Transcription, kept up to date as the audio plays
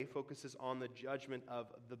focuses on the judgment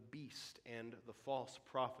of the beast and the false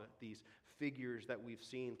prophet, these figures that we've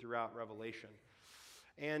seen throughout Revelation.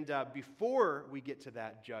 And before we get to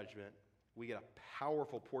that judgment, we get a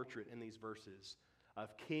powerful portrait in these verses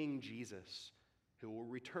of King Jesus, who will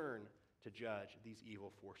return to judge these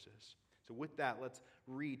evil forces. So with that, let's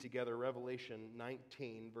read together Revelation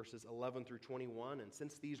 19, verses 11 through 21. And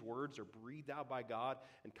since these words are breathed out by God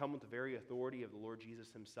and come with the very authority of the Lord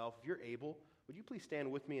Jesus himself, if you're able, would you please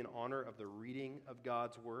stand with me in honor of the reading of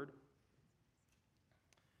God's word?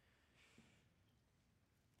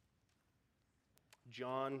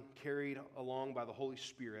 John, carried along by the Holy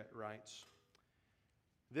Spirit, writes,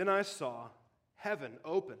 "Then I saw heaven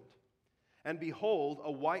opened, and behold,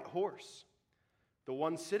 a white horse. The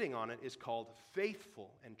one sitting on it is called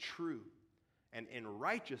Faithful and True, and in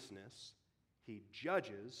righteousness he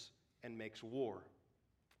judges and makes war.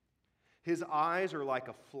 His eyes are like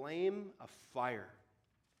a flame of fire,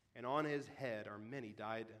 and on his head are many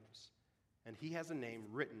diadems, and he has a name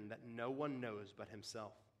written that no one knows but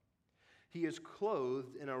himself. He is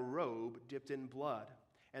clothed in a robe dipped in blood,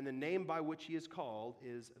 and the name by which he is called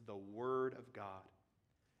is the Word of God.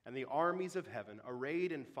 And the armies of heaven,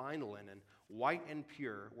 arrayed in fine linen, white and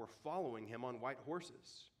pure, were following him on white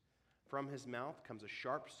horses. From his mouth comes a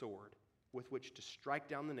sharp sword with which to strike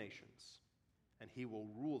down the nations, and he will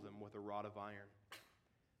rule them with a rod of iron.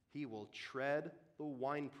 He will tread the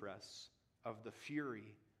winepress of the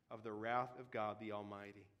fury of the wrath of God the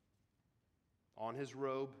Almighty. On his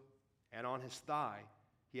robe and on his thigh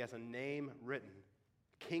he has a name written,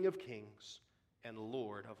 King of Kings and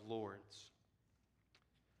Lord of Lords.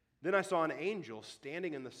 Then I saw an angel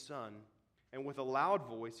standing in the sun, and with a loud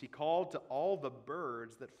voice he called to all the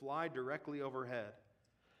birds that fly directly overhead,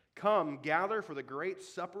 'Come, gather for the great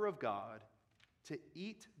supper of God, to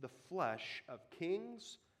eat the flesh of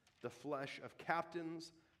kings, the flesh of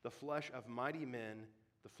captains, the flesh of mighty men,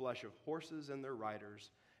 the flesh of horses and their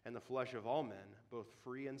riders, and the flesh of all men, both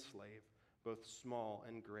free and slave, both small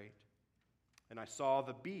and great.' And I saw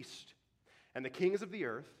the beast and the kings of the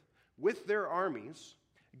earth with their armies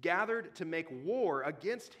gathered to make war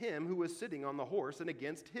against him who was sitting on the horse and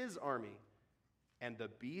against his army. And the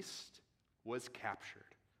beast was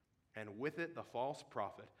captured, and with it the false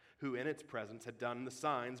prophet, who in its presence had done the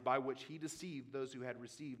signs by which he deceived those who had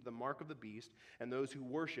received the mark of the beast and those who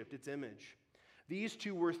worshipped its image. These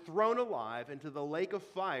two were thrown alive into the lake of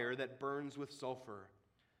fire that burns with sulfur,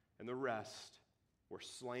 and the rest were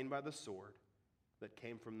slain by the sword that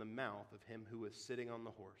came from the mouth of him who was sitting on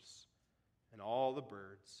the horse. And all the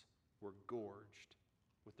birds were gorged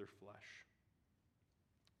with their flesh."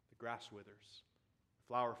 The grass withers, the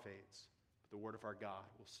flower fades, but the word of our God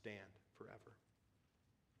will stand forever.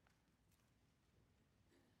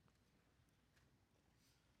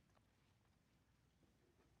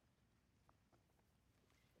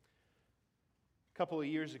 A couple of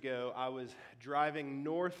years ago, I was driving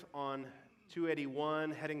north on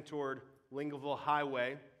 281, heading toward Lincolnville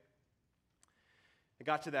Highway. I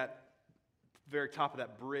got to that very top of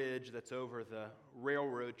that bridge that's over the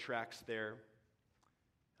railroad tracks there.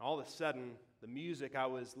 All of a sudden, the music I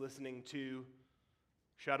was listening to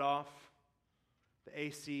shut off. The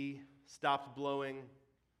AC stopped blowing.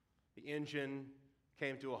 The engine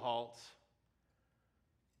came to a halt.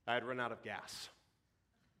 I had run out of gas.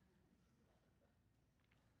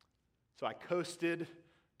 So I coasted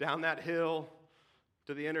down that hill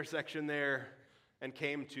to the intersection there and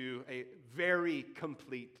came to a very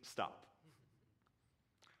complete stop.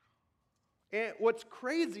 And what's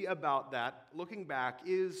crazy about that, looking back,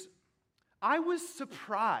 is I was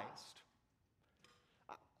surprised.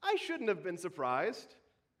 I shouldn't have been surprised.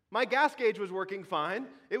 My gas gauge was working fine.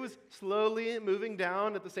 It was slowly moving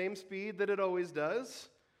down at the same speed that it always does.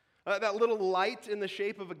 That little light in the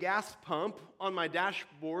shape of a gas pump on my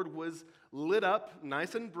dashboard was lit up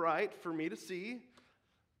nice and bright for me to see.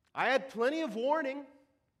 I had plenty of warning.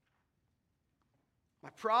 My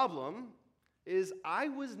problem is I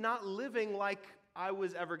was not living like I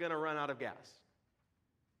was ever going to run out of gas.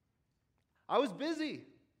 I was busy.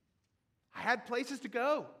 I had places to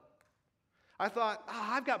go. I thought,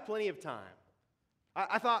 I've got plenty of time.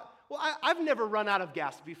 I thought, I've never run out of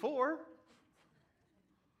gas before.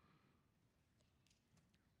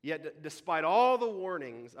 Yet, despite all the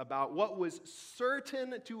warnings about what was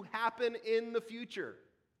certain to happen in the future,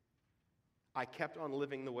 I kept on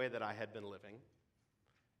living the way that I had been living,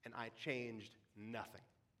 and I changed nothing.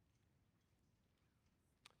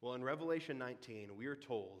 Well, in Revelation 19, we are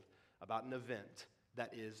told about an event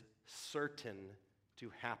that is certain to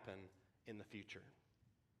happen in the future.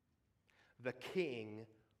 The king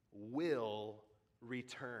will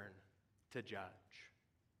return to judge.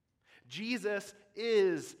 Jesus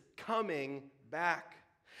is coming back.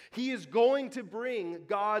 He is going to bring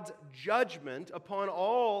God's judgment upon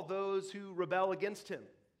all those who rebel against him.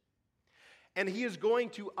 And he is going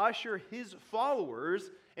to usher his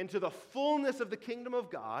followers into the fullness of the kingdom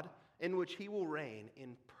of God, in which he will reign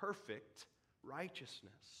in perfect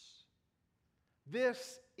righteousness.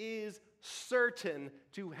 This is certain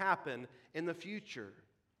to happen in the future.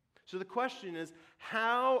 So the question is,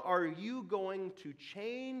 how are you going to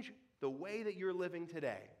change the way that you're living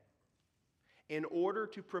today in order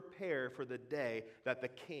to prepare for the day that the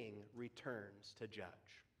King returns to judge?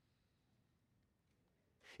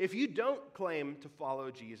 If you don't claim to follow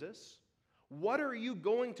Jesus, what are you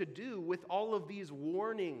going to do with all of these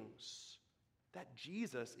warnings that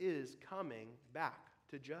Jesus is coming back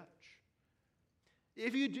to judge?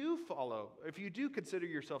 If you do consider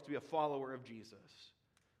yourself to be a follower of Jesus,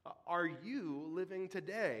 are you living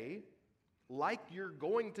today like you're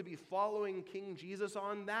going to be following King Jesus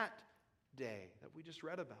on that day that we just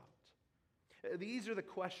read about? These are the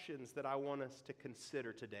questions that I want us to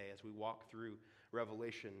consider today as we walk through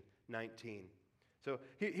Revelation 19. So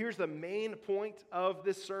here's the main point of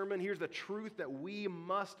this sermon. Here's the truth that we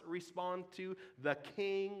must respond to. The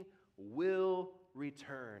King will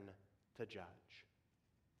return to judge.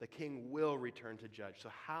 The King will return to judge. So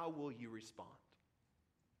how will you respond?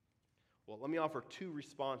 Well, let me offer two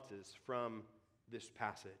responses from this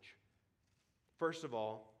passage. First of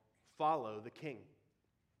all, follow the King.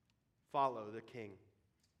 Follow the King.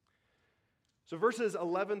 So verses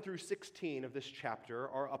 11 through 16 of this chapter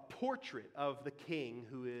are a portrait of the King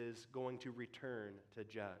who is going to return to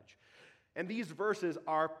judge. And these verses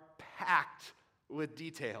are packed with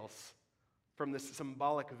details from this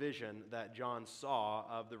symbolic vision that John saw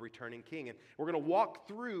of the returning King. And we're going to walk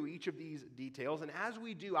through each of these details. And as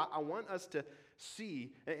we do, I want us to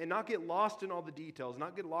see and not get lost in all the details,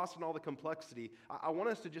 not get lost in all the complexity. I want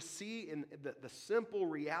us to just see in the simple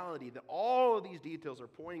reality that all of these details are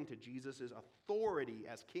pointing to Jesus' authority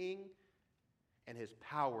as King and his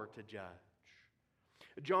power to judge.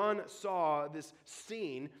 John saw this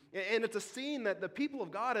scene, and it's a scene that the people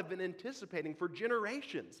of God have been anticipating for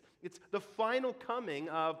generations. It's the final coming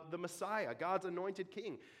of the Messiah, God's anointed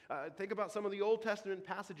King. Think about some of the Old Testament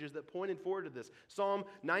passages that pointed forward to this. Psalm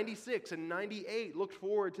 96 and 98 looked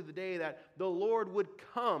forward to the day that the Lord would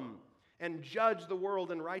come and judge the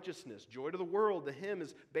world in righteousness. Joy to the world, the hymn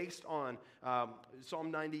is based on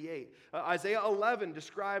Psalm 98. Isaiah 11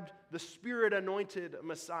 described the Spirit-anointed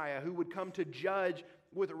Messiah who would come to judge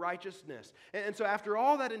with righteousness. And so after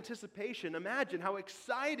all that anticipation, imagine how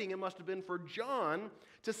exciting it must have been for John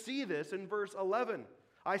to see this in verse 11.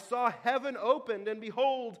 I saw heaven opened, and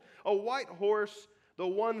behold, a white horse. The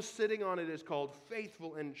one sitting on it is called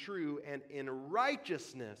Faithful and True, and in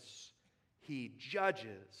righteousness he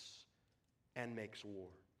judges and makes war.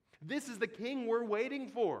 This is the King we're waiting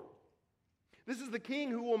for. This is the King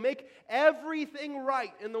who will make everything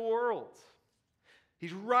right in the world.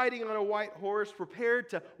 He's riding on a white horse, prepared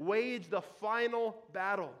to wage the final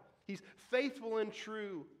battle. He's faithful and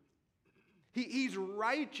true. He's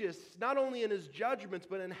righteous, not only in his judgments,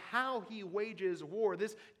 but in how he wages war.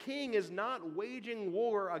 This King is not waging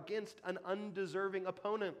war against an undeserving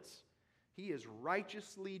opponent. He is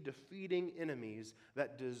righteously defeating enemies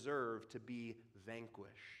that deserve to be vanquished.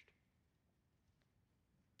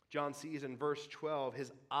 John sees in verse 12,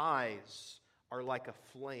 his eyes are like a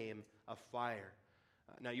flame of fire.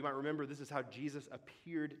 Now, you might remember this is how Jesus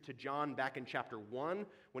appeared to John back in chapter 1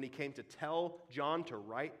 when he came to tell John to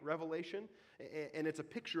write Revelation. And it's a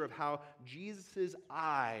picture of how Jesus'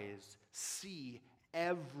 eyes see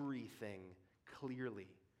everything clearly.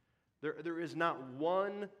 There is not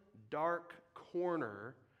one dark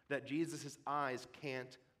corner that Jesus' eyes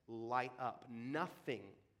can't light up. Nothing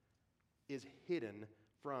is hidden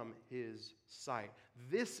from his sight.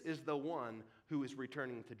 This is the one who is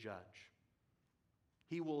returning to judge.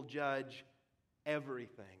 He will judge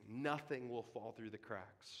everything. Nothing will fall through the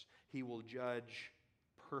cracks. He will judge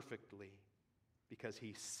perfectly because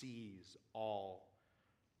he sees all.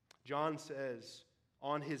 John says,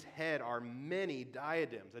 on his head are many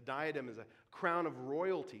diadems. A diadem is a crown of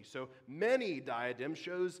royalty. So many diadems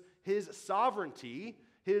shows his sovereignty,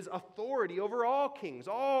 his authority over all kings,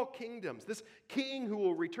 all kingdoms. This King who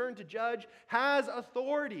will return to judge has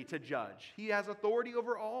authority to judge. He has authority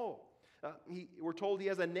over all. We're told he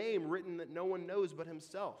has a name written that no one knows but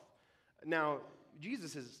himself. Now,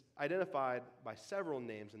 Jesus is identified by several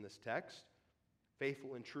names in this text.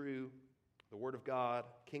 Faithful and True, the Word of God,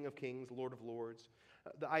 King of Kings, Lord of Lords.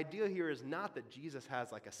 The idea here is not that Jesus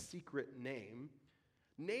has like a secret name.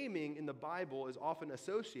 Naming in the Bible is often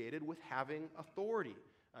associated with having authority.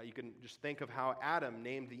 You can just think of how Adam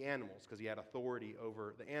named the animals because he had authority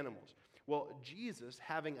over the animals. Well, Jesus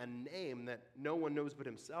having a name that no one knows but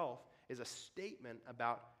himself is a statement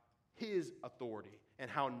about his authority and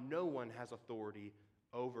how no one has authority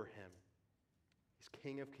over him. He's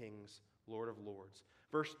King of kings, Lord of lords.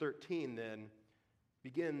 Verse 13 then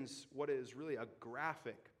begins what is really a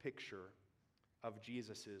graphic picture of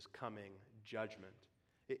Jesus' coming judgment.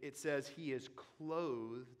 It says he is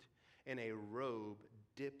clothed in a robe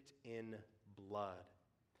dipped in blood.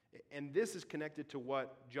 And this is connected to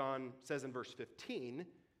what John says in verse 15,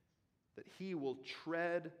 that he will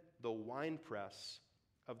tread the winepress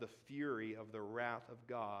of the fury of the wrath of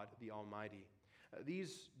God the Almighty.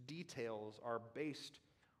 These details are based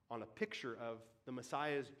on a picture of the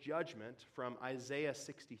Messiah's judgment from Isaiah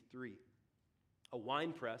 63. A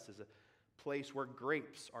winepress is a place where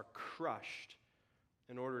grapes are crushed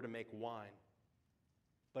in order to make wine.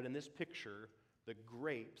 But in this picture, the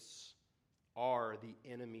grapes are the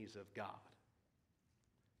enemies of God,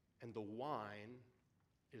 and the wine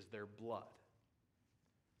is their blood.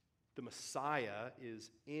 The Messiah is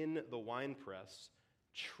in the winepress,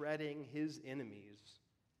 treading his enemies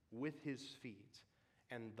with his feet,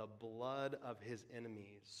 and the blood of his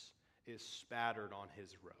enemies is spattered on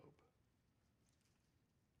his robe.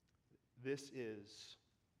 This is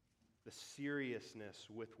the seriousness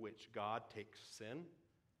with which God takes sin.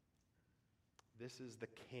 This is the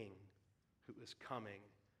King who is coming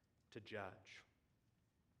to judge.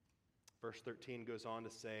 Verse 13 goes on to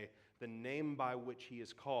say, the name by which he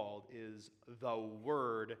is called is the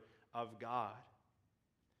Word of God.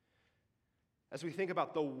 As we think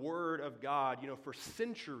about the Word of God, for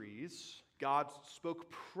centuries, God spoke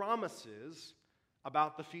promises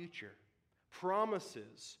about the future.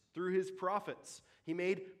 Promises through his prophets. He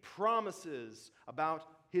made promises about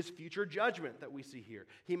his future judgment that we see here.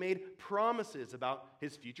 He made promises about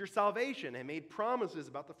his future salvation. He made promises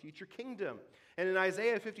about the future kingdom. And in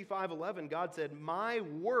Isaiah 55:11, God said, my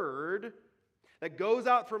word that goes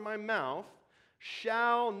out from my mouth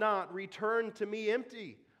shall not return to me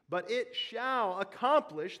empty, but it shall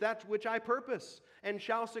accomplish that which I purpose, and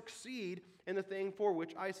shall succeed in the thing for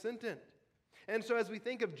which I sent it. And so as we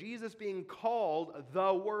think of Jesus being called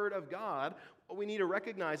the Word of God, what we need to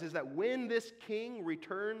recognize is that when this king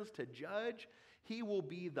returns to judge, he will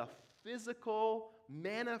be the physical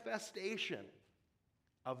manifestation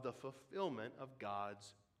of the fulfillment of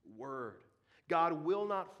God's word. God will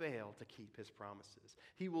not fail to keep his promises.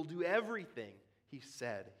 He will do everything he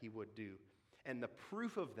said he would do. And the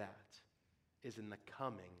proof of that is in the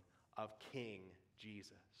coming of King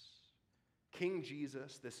Jesus. King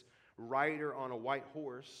Jesus, this rider on a white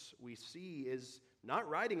horse, we see is not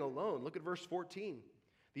riding alone. Look at verse 14.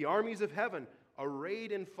 The armies of heaven,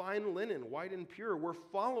 arrayed in fine linen, white and pure, were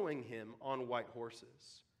following him on white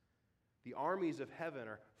horses. The armies of heaven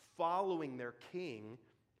are following their king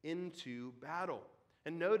into battle.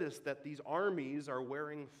 And notice that these armies are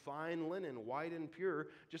wearing fine linen, white and pure,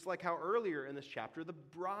 just like how earlier in this chapter the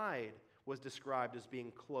bride was described as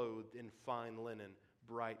being clothed in fine linen,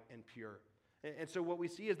 bright and pure. And so what we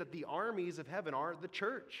see is that the armies of heaven are the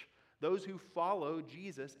church, those who follow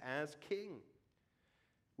Jesus as king.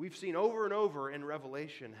 We've seen over and over in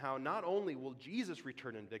Revelation how not only will Jesus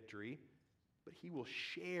return in victory, but he will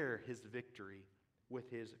share his victory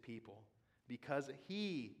with his people. Because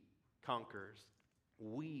he conquers,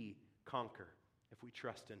 we conquer if we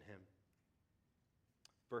trust in him.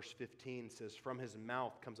 Verse 15 says, from his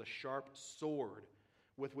mouth comes a sharp sword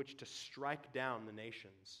with which to strike down the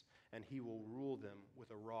nations, and he will rule them with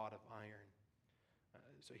a rod of iron.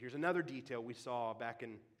 So here's another detail we saw back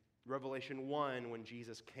in Revelation 1 when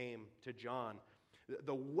Jesus came to John.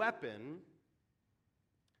 The weapon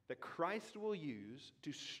that Christ will use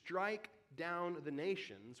to strike down the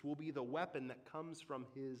nations will be the weapon that comes from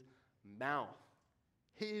his mouth,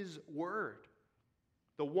 his word.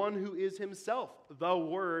 The one who is himself the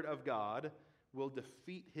Word of God will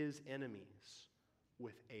defeat his enemies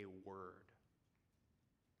with a word.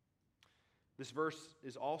 This verse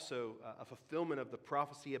is also a fulfillment of the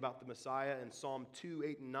prophecy about the Messiah in Psalm 2,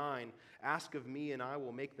 8, and 9. Ask of me, and I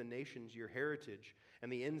will make the nations your heritage,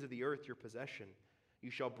 and the ends of the earth your possession.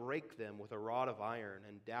 You shall break them with a rod of iron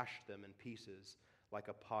and dash them in pieces like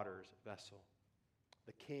a potter's vessel.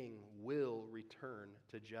 The king will return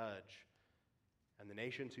to judge, and the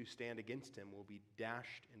nations who stand against him will be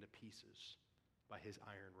dashed into pieces by his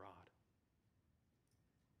iron rod.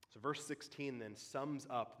 So verse 16 then sums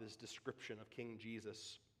up this description of King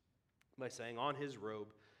Jesus by saying, on his robe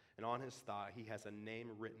and on his thigh he has a name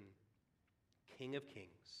written, King of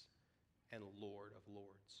Kings and Lord of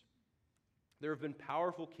Lords. There have been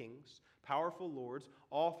powerful kings, powerful lords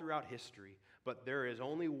all throughout history, but there is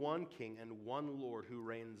only one king and one Lord who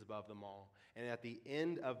reigns above them all. And at the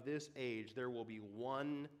end of this age, there will be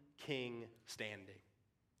one king standing.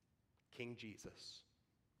 King Jesus,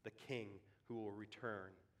 the king who will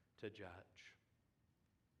return to judge.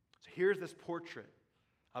 So here's this portrait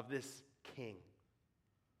of this king,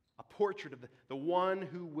 a portrait of the one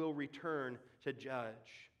who will return to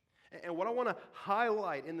judge. And what I want to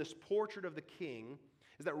highlight in this portrait of the king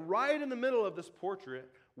is that right in the middle of this portrait,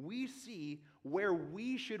 we see where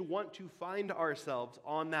we should want to find ourselves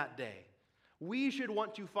on that day. We should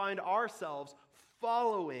want to find ourselves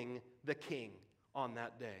following the king on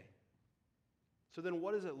that day. So then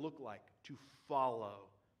what does it look like to follow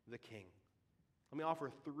the king? Let me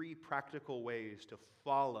offer 3 practical ways to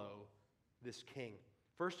follow this king.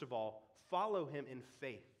 First of all, follow him in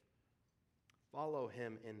faith. Follow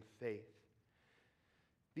him in faith.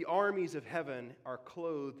 The armies of heaven are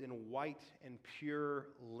clothed in white and pure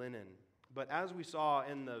linen. But as we saw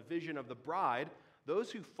in the vision of the bride,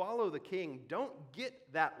 those who follow the king don't get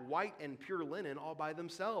that white and pure linen all by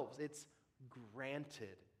themselves. It's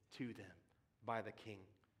granted to them by the king.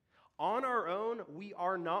 On our own, we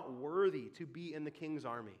are not worthy to be in the king's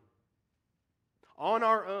army. On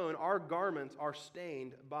our own, our garments are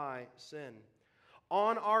stained by sin.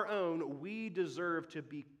 On our own, we deserve to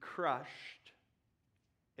be crushed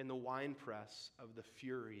in the winepress of the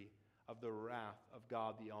fury of the wrath of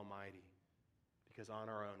God the Almighty. Because on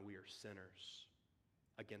our own, we are sinners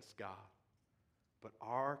against God. But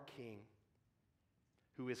our King,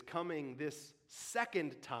 who is coming this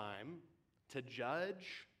second time to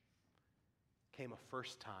judge, came a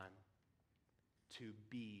first time to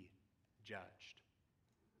be judged.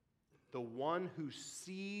 The one who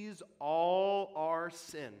sees all our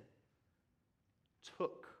sin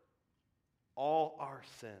took all our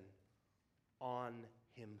sin on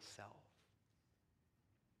himself.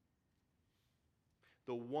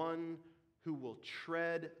 The one who will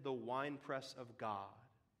tread the winepress of God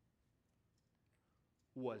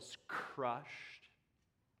was crushed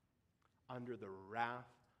under the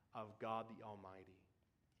wrath of God the Almighty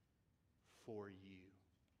for you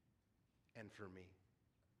and for me.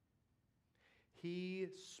 He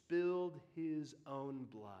spilled his own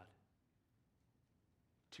blood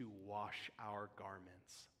to wash our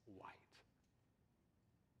garments white.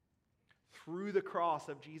 Through the cross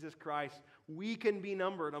of Jesus Christ, we can be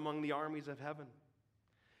numbered among the armies of heaven.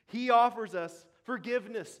 He offers us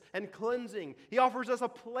forgiveness and cleansing. He offers us a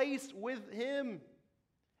place with him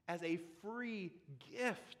as a free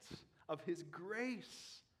gift of his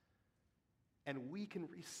grace. And we can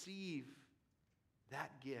receive that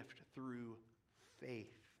gift through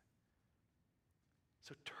faith.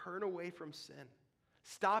 So turn away from sin.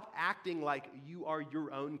 Stop acting like you are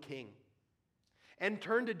your own king. And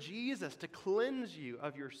turn to Jesus to cleanse you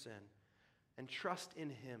of your sin. And trust in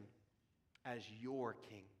him as your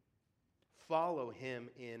king. Follow him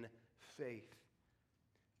in faith.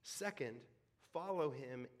 Second, follow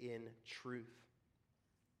him in truth.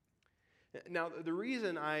 Now, the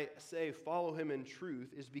reason I say follow him in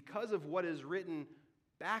truth is because of what is written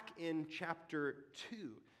back in chapter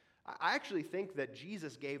 2. I actually think that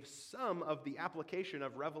Jesus gave some of the application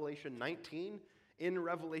of Revelation 19 in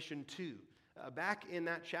Revelation 2. Back in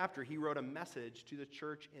that chapter, he wrote a message to the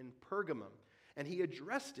church in Pergamum, and he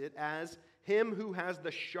addressed it as him who has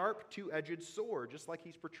the sharp two-edged sword, just like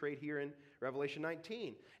he's portrayed here in Revelation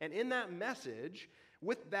 19. And in that message,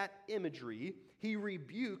 with that imagery, he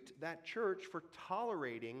rebuked that church for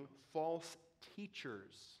tolerating false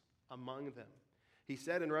teachers among them. He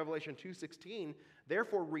said in Revelation 2:16,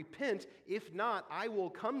 "Therefore repent, if not, I will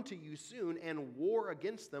come to you soon and war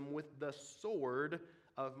against them with the sword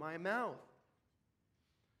of my mouth."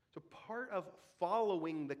 So part of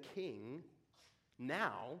following the king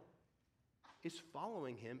now is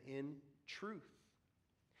following him in truth.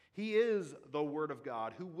 He is the Word of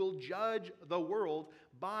God who will judge the world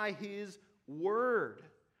by his word.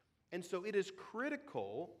 And so it is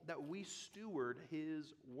critical that we steward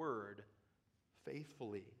his word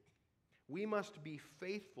faithfully. We must be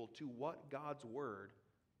faithful to what God's word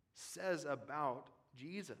says about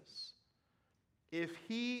Jesus. If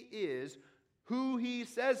he is who he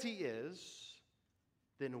says he is,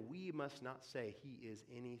 then we must not say he is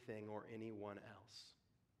anything or anyone else.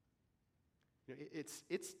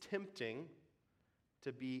 It's tempting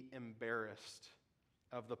to be embarrassed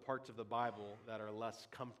of the parts of the Bible that are less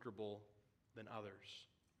comfortable than others.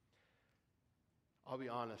 I'll be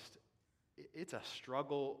honest, it's a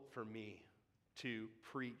struggle for me to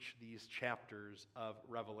preach these chapters of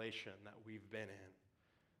Revelation that we've been in.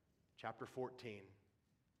 Chapter 14,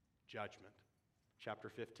 judgment. chapter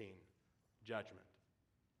 15, judgment.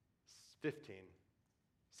 15,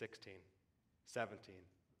 16, 17,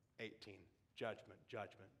 18, judgment,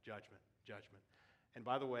 judgment, judgment, judgment. And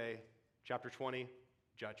by the way, chapter 20,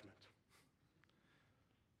 judgment.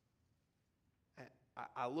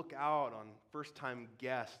 I look out on first-time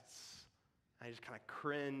guests, and I just kind of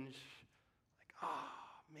cringe, like,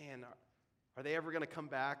 oh, man, are they ever going to come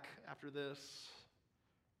back after this?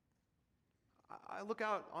 I look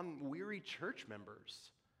out on weary church members,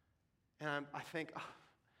 and I think, oh,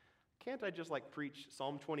 can't I just preach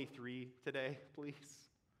Psalm 23 today, please?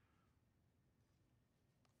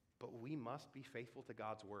 But we must be faithful to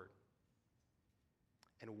God's word.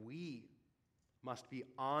 And we must be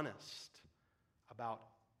honest about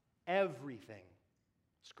everything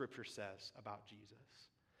Scripture says about Jesus.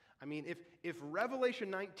 I mean, if Revelation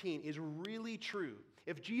 19 is really true,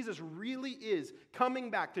 if Jesus really is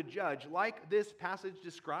coming back to judge like this passage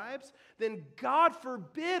describes, then God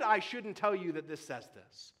forbid I shouldn't tell you that this says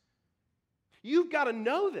this. You've got to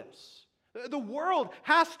know this. The world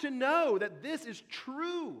has to know that this is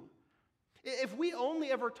true. If we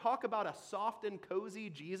only ever talk about a soft and cozy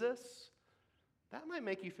Jesus, that might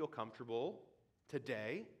make you feel comfortable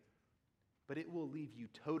today, but it will leave you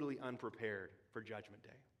totally unprepared for Judgment Day.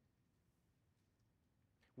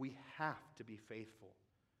 We have to be faithful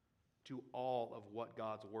to all of what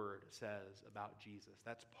God's word says about Jesus.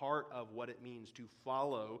 That's part of what it means to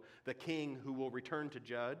follow the King who will return to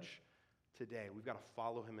judge today. We've got to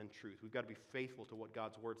follow him in truth. We've got to be faithful to what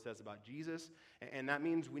God's word says about Jesus, and that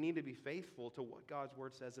means we need to be faithful to what God's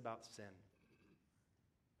word says about sin.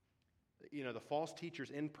 You know, the false teachers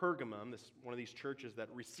in Pergamum, this one of these churches that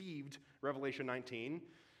received Revelation 19,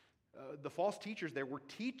 the false teachers there were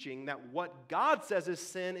teaching that what God says is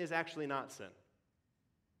sin is actually not sin.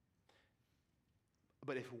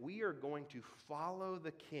 But if we are going to follow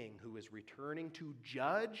the King who is returning to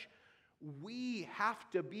judge, we have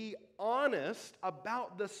to be honest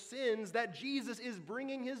about the sins that Jesus is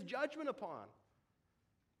bringing his judgment upon.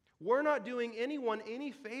 We're not doing anyone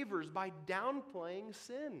any favors by downplaying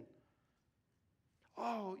sin.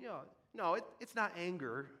 Oh, yeah, no, it's not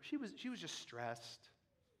anger. She was just stressed.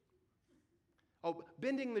 Oh,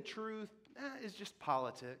 bending the truth is just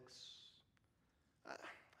politics.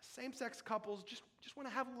 Same-sex couples just want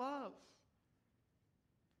to have love.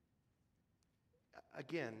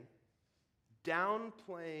 Again,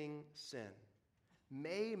 downplaying sin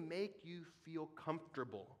may make you feel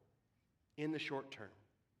comfortable in the short term.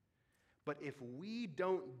 But if we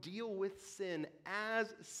don't deal with sin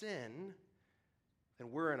as sin,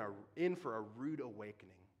 then we're in for a rude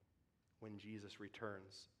awakening when Jesus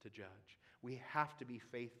returns to judge. We have to be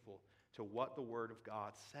faithful to what the Word of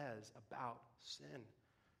God says about sin.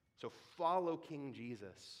 So follow King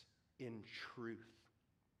Jesus in truth.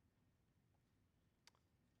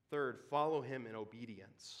 Third, follow him in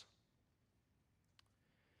obedience.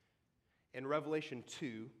 In Revelation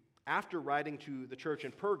 2, after writing to the church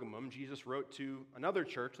in Pergamum, Jesus wrote to another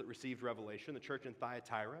church that received revelation, the church in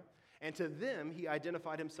Thyatira. And to them, he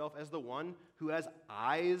identified himself as the one who has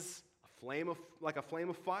eyes like a flame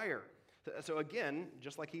of fire. So again,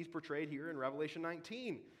 just like he's portrayed here in Revelation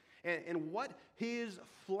 19. And what his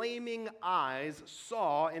flaming eyes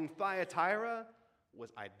saw in Thyatira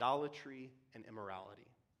was idolatry and immorality.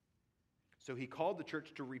 So he called the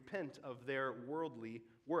church to repent of their worldly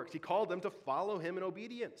works. He called them to follow him in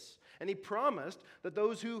obedience. And he promised that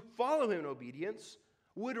those who follow him in obedience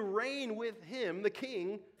would reign with him, the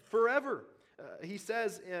King, forever. He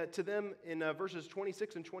says to them in verses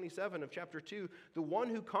 26 and 27 of chapter 2, the one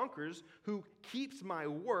who conquers, who keeps my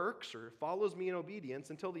works or follows me in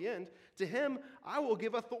obedience until the end, to him I will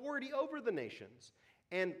give authority over the nations.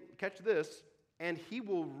 And catch this, and he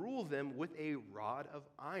will rule them with a rod of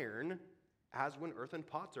iron, as when earthen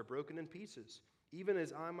pots are broken in pieces, even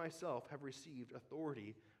as I myself have received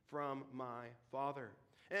authority from my Father.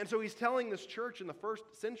 And so he's telling this church in the first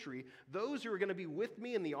century, those who are going to be with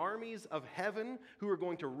me in the armies of heaven, who are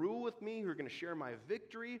going to rule with me, who are going to share my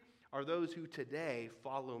victory, are those who today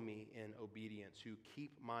follow me in obedience, who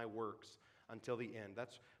keep my works until the end.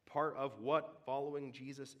 That's part of what following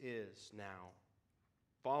Jesus is now,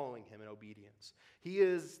 following him in obedience. He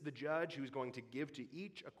is the judge who's going to give to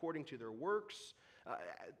each according to their works.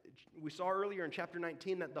 We saw earlier in chapter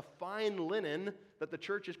 19 that the fine linen that the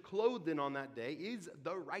church is clothed in on that day is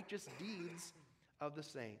the righteous deeds of the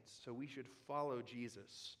saints. So we should follow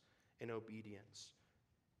Jesus in obedience.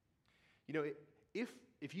 You know,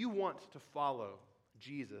 if you want to follow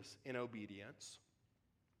Jesus in obedience,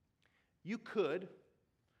 you could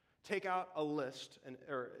take out a list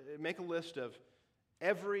or make a list of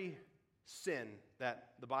every sin that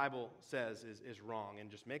the Bible says is wrong, and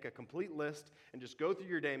just make a complete list and just go through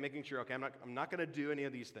your day making sure, okay, I'm not going to do any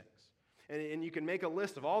of these things. And you can make a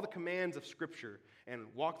list of all the commands of Scripture and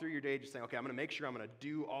walk through your day just saying, okay, I'm going to make sure I'm going to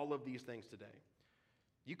do all of these things today.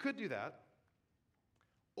 You could do that,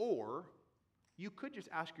 or you could just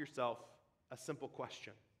ask yourself a simple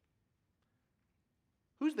question.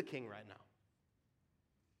 Who's the king right now?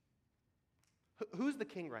 Who's the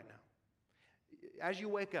king right now? As you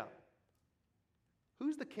wake up,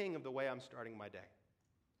 who's the king of the way I'm starting my day?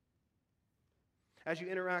 As you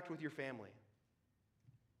interact with your family,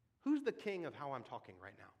 who's the king of how I'm talking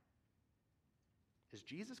right now? Is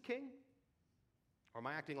Jesus king? Or am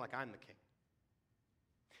I acting like I'm the king?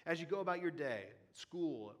 As you go about your day, at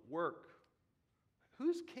school, at work,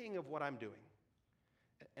 who's king of what I'm doing?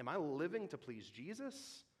 Am I living to please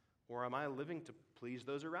Jesus, or am I living to please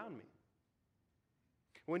those around me?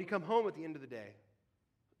 When you come home at the end of the day,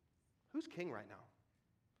 who's king right now?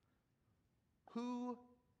 Who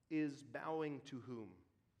is bowing to whom?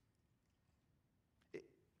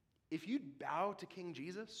 If you bow to King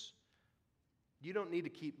Jesus, you don't need to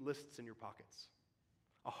keep lists in your pockets.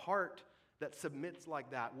 A heart that submits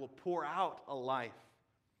like that will pour out a life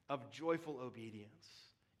of joyful obedience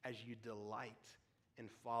as you delight in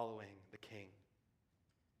following the King.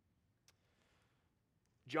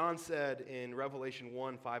 John said in Revelation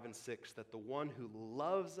 1, 5, and 6 that the one who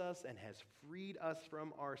loves us and has freed us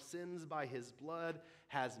from our sins by his blood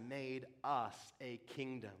has made us a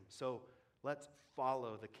kingdom. So let's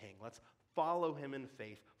follow the King. Let's follow him in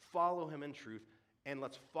faith, follow him in truth, and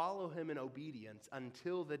let's follow him in obedience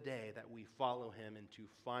until the day that we follow him into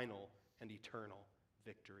final and eternal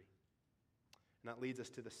victory. And that leads us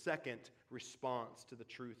to the second response to the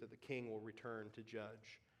truth that the King will return to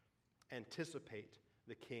judge. Anticipate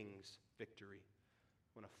the King's victory.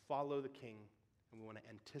 We want to follow the King, and we want to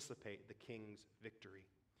anticipate the King's victory.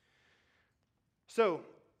 So,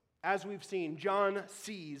 as we've seen, John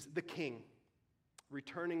sees the King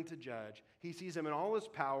returning to judge. He sees him in all his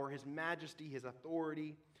power, his majesty, his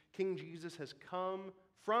authority. King Jesus has come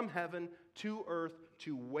from heaven to earth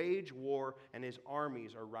to wage war, and his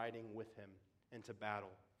armies are riding with him into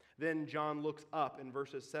battle. Then John looks up in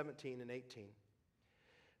verses 17 and 18.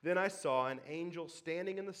 Then I saw an angel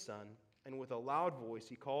standing in the sun, and with a loud voice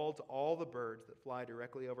he called to all the birds that fly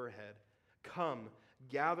directly overhead, "Come,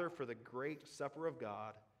 gather for the great supper of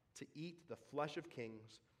God, to eat the flesh of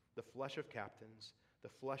kings, the flesh of captains, the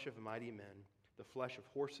flesh of mighty men, the flesh of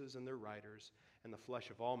horses and their riders, and the flesh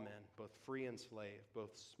of all men, both free and slave,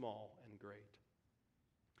 both small and great."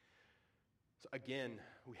 So again,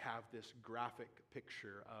 we have this graphic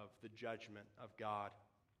picture of the judgment of God.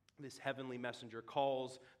 This heavenly messenger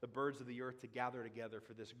calls the birds of the earth to gather together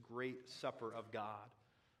for this great supper of God.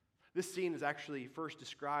 This scene is actually first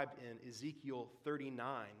described in Ezekiel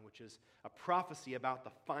 39, which is a prophecy about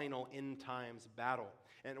the final end times battle.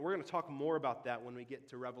 And we're going to talk more about that when we get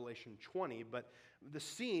to Revelation 20, but the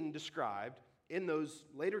scene described in those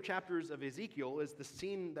later chapters of Ezekiel is the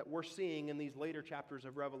scene that we're seeing in these later chapters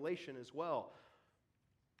of Revelation as well.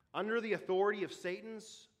 Under the authority of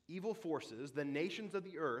Satan's evil forces, the nations of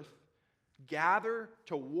the earth gather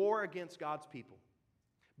to war against God's people.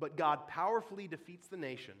 But God powerfully defeats the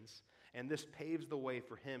nations, and this paves the way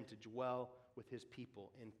for him to dwell with his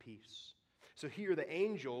people in peace. So here the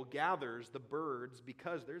angel gathers the birds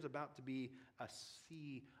because there's about to be a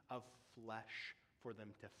sea of flesh for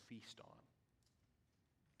them to feast on.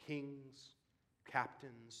 Kings,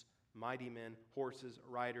 captains, mighty men, horses,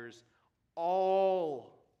 riders,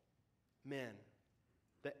 all men.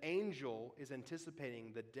 The angel is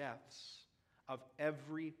anticipating the deaths of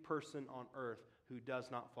every person on earth who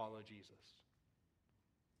does not follow Jesus.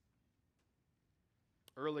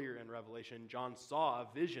 Earlier in Revelation, John saw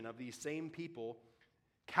a vision of these same people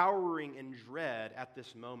cowering in dread at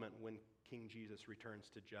this moment when King Jesus returns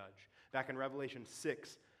to judge. Back in Revelation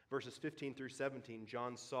 6, verses 15 through 17,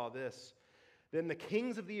 John saw this. Then the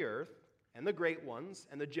kings of the earth, and the great ones,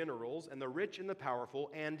 and the generals, and the rich and the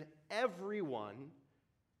powerful, and everyone,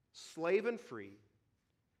 slave and free,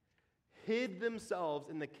 hid themselves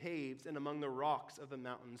in the caves and among the rocks of the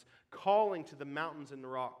mountains, calling to the mountains and the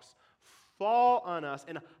rocks, "Fall on us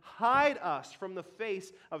and hide us from the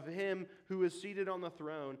face of him who is seated on the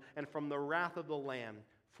throne and from the wrath of the Lamb,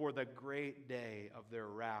 for the great day of their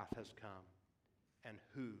wrath has come, and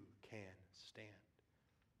who can stand?"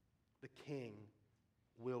 The King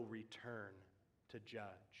will return to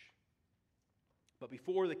judge. But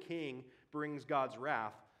before the King brings God's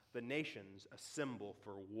wrath, the nations assemble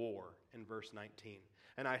for war in verse 19.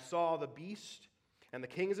 "And I saw the beast and the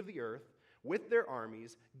kings of the earth with their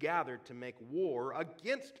armies, gathered to make war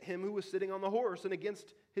against him who was sitting on the horse and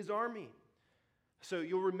against his army. So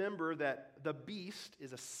you'll remember that the beast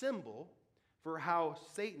is a symbol for how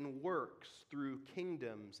Satan works through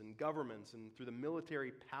kingdoms and governments and through the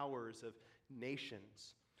military powers of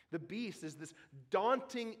nations. The beast is this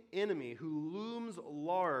daunting enemy who looms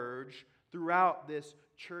large throughout this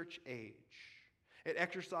church age. It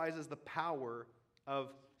exercises the power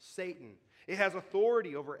of Satan. It has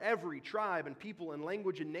authority over every tribe and people and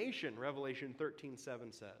language and nation, Revelation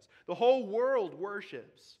 13:7 says. The whole world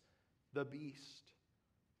worships the beast.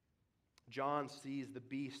 John sees the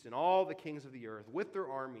beast and all the kings of the earth with their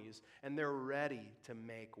armies, and they're ready to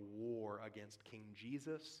make war against King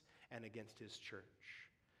Jesus and against his church.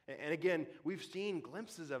 And again, we've seen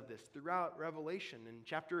glimpses of this throughout Revelation. In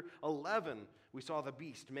chapter 11, we saw the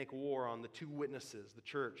beast make war on the two witnesses, the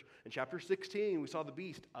church. In chapter 16, we saw the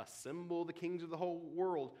beast assemble the kings of the whole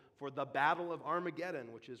world for the battle of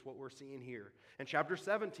Armageddon, which is what we're seeing here. In chapter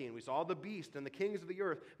 17, we saw the beast and the kings of the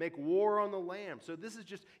earth make war on the Lamb. So this is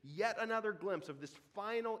just yet another glimpse of this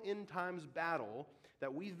final end times battle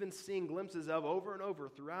that we've been seeing glimpses of over and over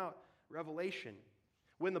throughout Revelation.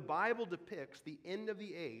 When the Bible depicts the end of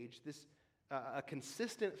the age, a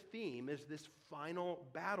consistent theme is this final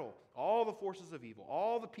battle. All the forces of evil,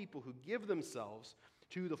 all the people who give themselves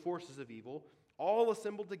to the forces of evil, all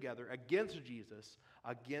assembled together against Jesus,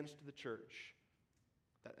 against the church.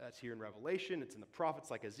 That's here in Revelation. It's in the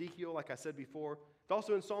prophets like Ezekiel, like I said before. It's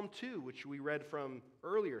also in Psalm 2, which we read from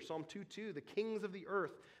earlier. Psalm 2:2, the kings of the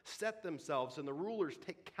earth set themselves and the rulers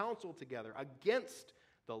take counsel together against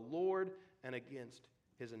the Lord and against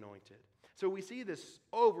his anointed. So we see this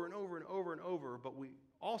over and over and over and over, but we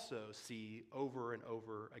also see over and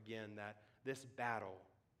over again that this battle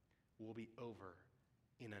will be over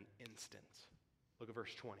in an instant. Look at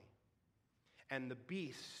verse 20. And the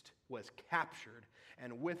beast was captured,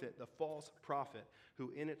 and with it the false prophet,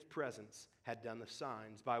 who in its presence had done the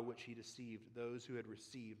signs by which he deceived those who had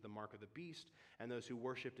received the mark of the beast and those who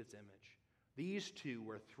worshipped its image. These two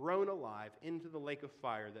were thrown alive into the lake of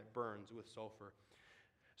fire that burns with sulfur.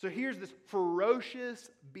 So here's this ferocious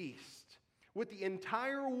beast with the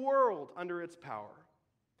entire world under its power.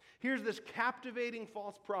 Here's this captivating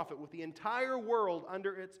false prophet with the entire world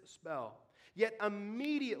under its spell. Yet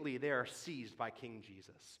immediately they are seized by King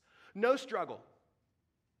Jesus. No struggle.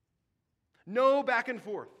 No back and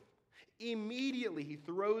forth. Immediately he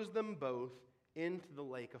throws them both into the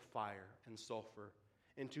lake of fire and sulfur,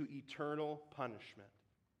 into eternal punishment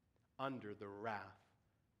under the wrath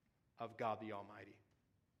of God the Almighty.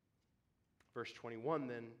 Verse 21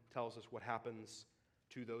 then tells us what happens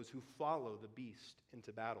to those who follow the beast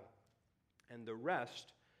into battle. And the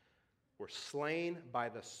rest were slain by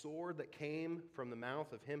the sword that came from the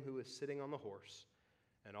mouth of him who is sitting on the horse,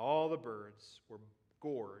 and all the birds were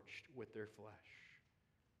gorged with their flesh.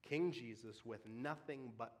 King Jesus, with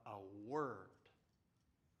nothing but a word,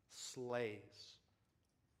 slays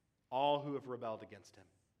all who have rebelled against him.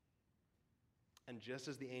 And just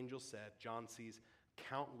as the angel said, John sees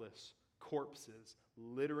countless corpses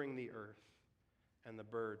littering the earth and the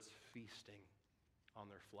birds feasting on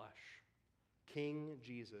their flesh. King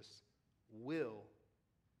Jesus will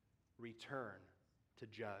return to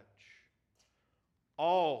judge.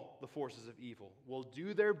 All the forces of evil will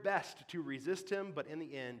do their best to resist him, but in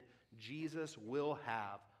the end, Jesus will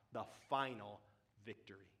have the final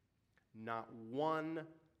victory. Not one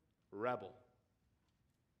rebel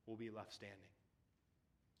will be left standing.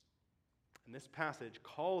 And this passage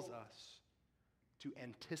calls us to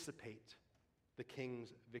anticipate the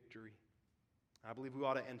king's victory. I believe we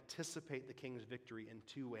ought to anticipate the king's victory in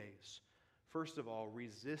two ways. First of all,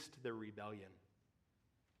 resist the rebellion.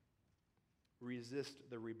 Resist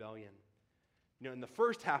the rebellion. You know, in the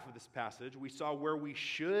first half of this passage, we saw where we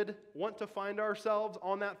should want to find ourselves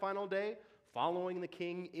on that final day, following the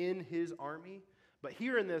king in his army. But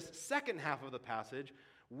here in this second half of the passage,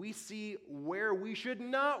 we see where we should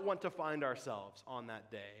not want to find ourselves on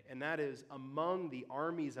that day, and that is among the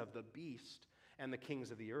armies of the beast and the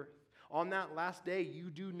kings of the earth. On that last day, you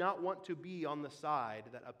do not want to be on the side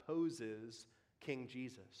that opposes King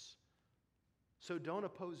Jesus. So don't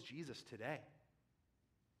oppose Jesus today.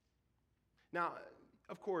 Now,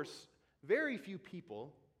 of course, very few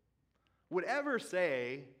people would ever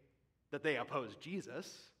say that they oppose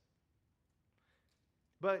Jesus,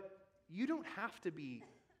 but you don't have to be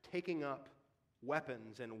taking up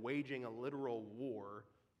weapons and waging a literal war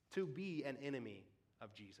to be an enemy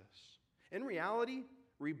of Jesus. In reality,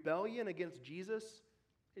 rebellion against Jesus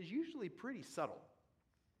is usually pretty subtle.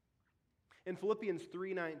 In Philippians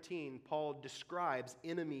 3:19, Paul describes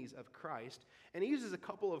enemies of Christ, and he uses a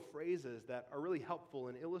couple of phrases that are really helpful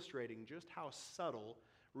in illustrating just how subtle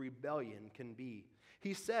rebellion can be.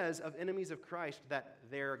 He says of enemies of Christ that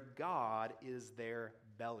their God is their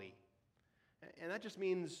belly. And that just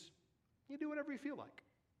means you do whatever you feel like.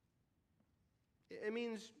 It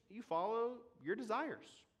means you follow your desires,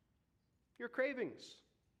 your cravings.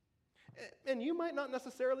 And you might not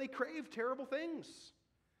necessarily crave terrible things.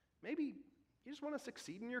 Maybe you just want to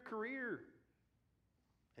succeed in your career,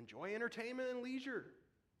 enjoy entertainment and leisure.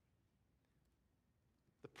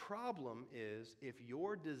 The problem is if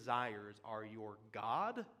your desires are your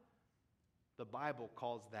God, the Bible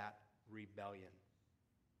calls that rebellion.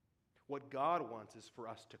 What God wants is for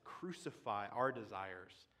us to crucify our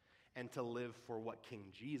desires and to live for what King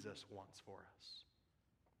Jesus wants for us.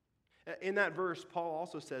 In that verse, Paul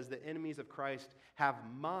also says that enemies of Christ have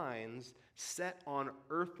minds set on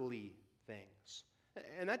earthly things.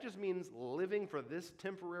 And that just means living for this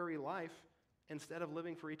temporary life instead of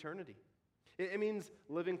living for eternity. It means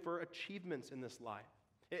living for achievements in this life.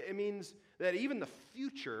 It means that even the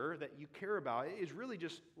future that you care about is really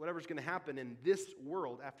just whatever's going to happen in this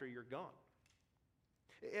world after you're gone.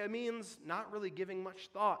 It means not really giving much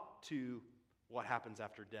thought to what happens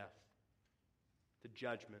after death, to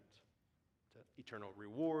judgment, to eternal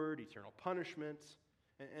reward, eternal punishment,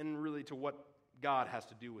 and really to what God has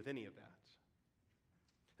to do with any of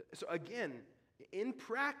that. So again, in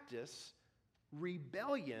practice,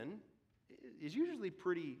 rebellion is usually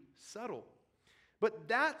pretty subtle. But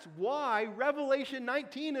that's why Revelation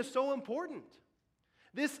 19 is so important.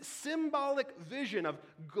 This symbolic vision of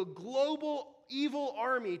a global evil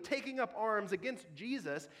army taking up arms against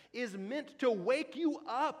Jesus is meant to wake you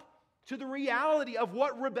up to the reality of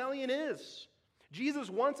what rebellion is. Jesus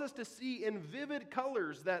wants us to see in vivid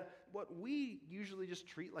colors that what we usually just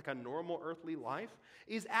treat like a normal earthly life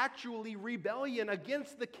is actually rebellion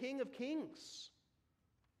against the King of Kings.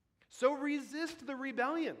 So resist the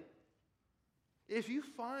rebellion. If you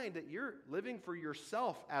find that you're living for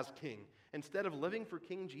yourself as king instead of living for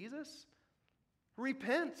King Jesus,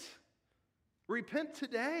 repent. Repent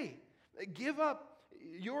today. Give up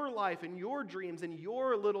your life and your dreams and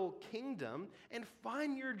your little kingdom and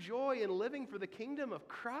find your joy in living for the kingdom of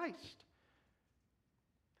Christ.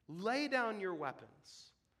 Lay down your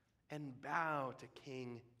weapons and bow to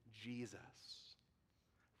King Jesus.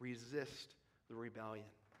 Resist the rebellion.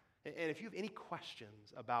 And if you have any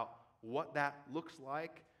questions about what that looks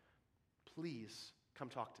like, please come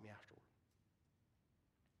talk to me afterward.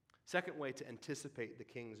 Second way to anticipate the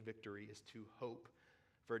king's victory is to hope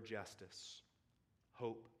for justice.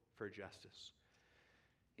 Hope for justice.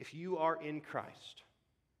 If you are in Christ,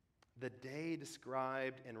 the day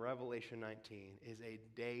described in Revelation 19 is a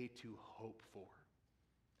day to hope for.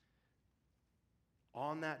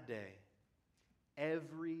 On that day,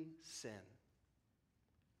 every sin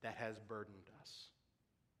that has burdened us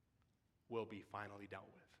will be finally dealt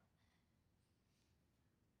with.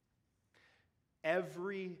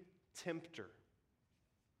 Every tempter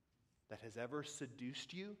that has ever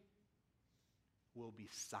seduced you will be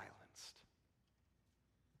silenced.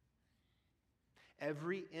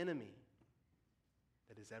 Every enemy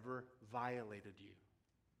that has ever violated you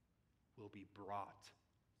will be brought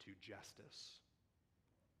to justice.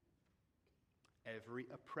 Every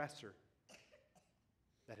oppressor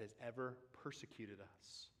that has ever persecuted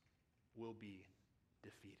us will be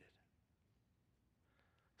defeated.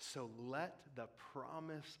 So let the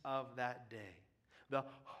promise of that day, the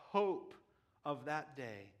hope of that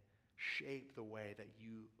day, shape the way that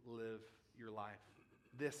you live your life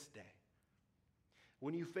this day.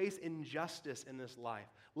 When you face injustice in this life,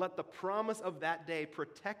 let the promise of that day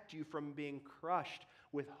protect you from being crushed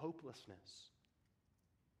with hopelessness.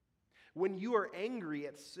 When you are angry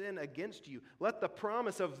at sin against you, let the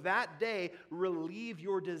promise of that day relieve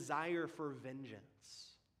your desire for vengeance.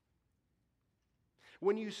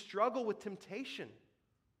 When you struggle with temptation,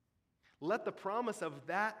 let the promise of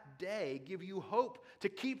that day give you hope to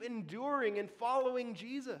keep enduring and following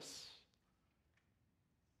Jesus.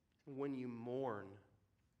 When you mourn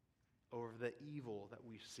over the evil that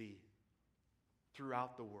we see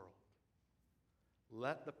throughout the world,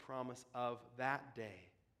 let the promise of that day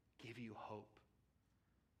give you hope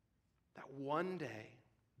that one day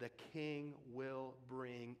the King will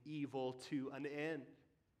bring evil to an end,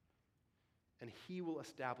 and he will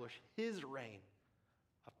establish his reign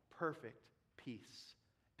of perfect peace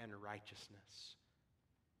and righteousness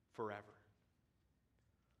forever.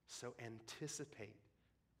 So anticipate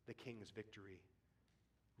the King's victory.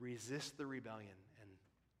 Resist the rebellion and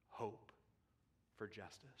hope for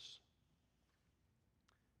justice.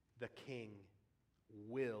 the King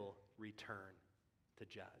will return to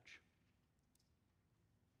judge.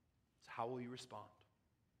 So how will you respond?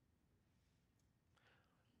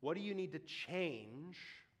 What do you need to change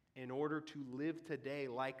in order to live today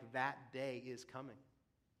like that day is coming?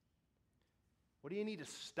 What do you need to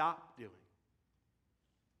stop doing?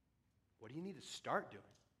 What do you need to start doing?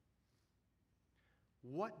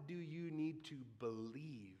 What do you need to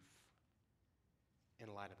believe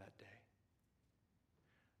in light of that day?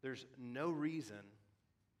 There's no reason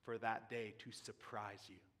for that day to surprise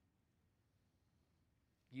you.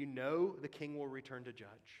 You know the King will return to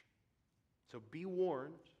judge. So be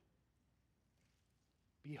warned,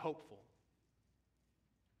 be hopeful,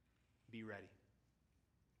 be ready.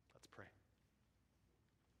 Let's pray.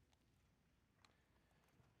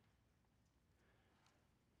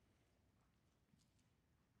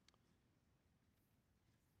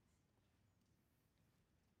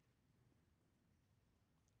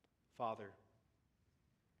 Father,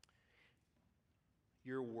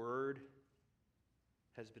 your word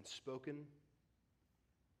has been spoken.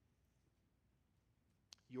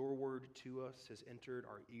 Your word to us has entered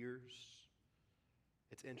our ears.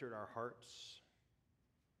 It's entered our hearts.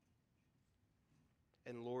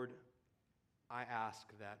 And Lord, I ask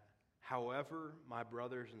that however my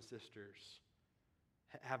brothers and sisters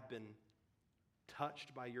have been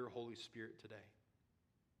touched by your Holy Spirit today,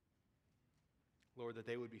 Lord, that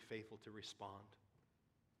they would be faithful to respond.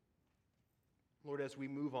 Lord, as we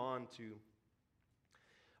move on to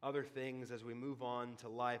other things, as we move on to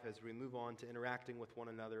life, as we move on to interacting with one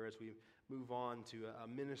another, as we move on to a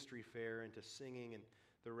ministry fair and to singing and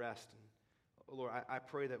the rest, and Lord, I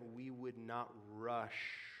pray that we would not rush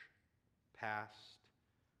past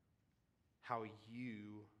how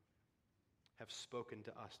you have spoken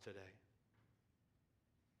to us today.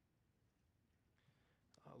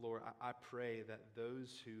 Lord, I pray that those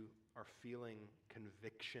who are feeling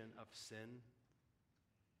conviction of sin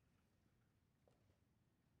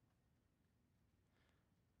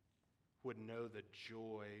would know the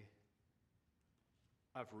joy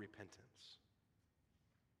of repentance.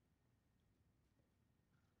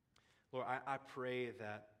 Lord, I pray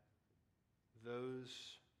that those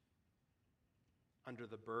under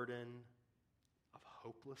the burden of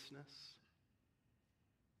hopelessness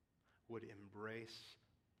would embrace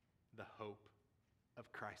the hope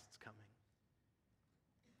of Christ's coming.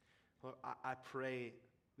 Lord, I pray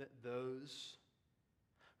that those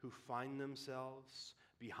who find themselves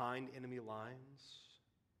behind enemy lines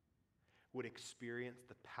would experience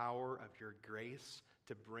the power of your grace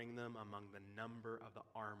to bring them among the number of the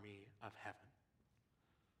army of heaven.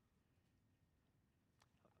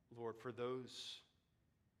 Lord, for those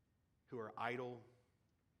who are idle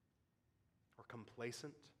or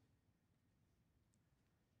complacent,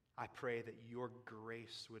 I pray that your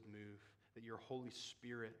grace would move, that your Holy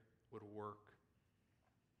Spirit would work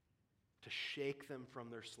to shake them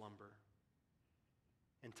from their slumber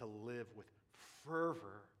and to live with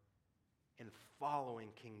fervor in following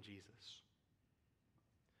King Jesus.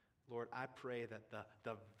 Lord, I pray that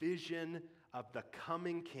the vision of the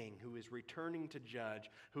coming King who is returning to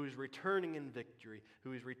judge, who is returning in victory,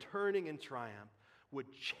 who is returning in triumph, would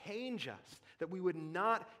change us, that we would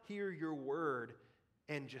not hear your word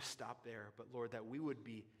and just stop there, but Lord, that we would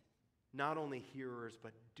be not only hearers,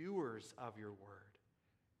 but doers of your word.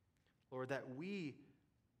 Lord, that we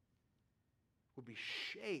would be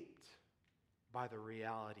shaped by the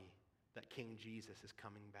reality that King Jesus is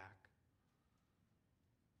coming back.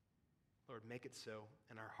 Lord, make it so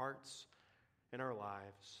in our hearts, in our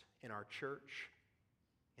lives, in our church,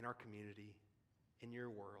 in our community, in your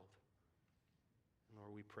world. And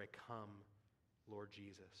Lord, we pray, come, Lord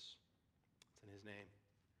Jesus. It's in his name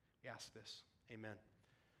we ask this. Amen.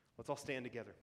 Let's all stand together.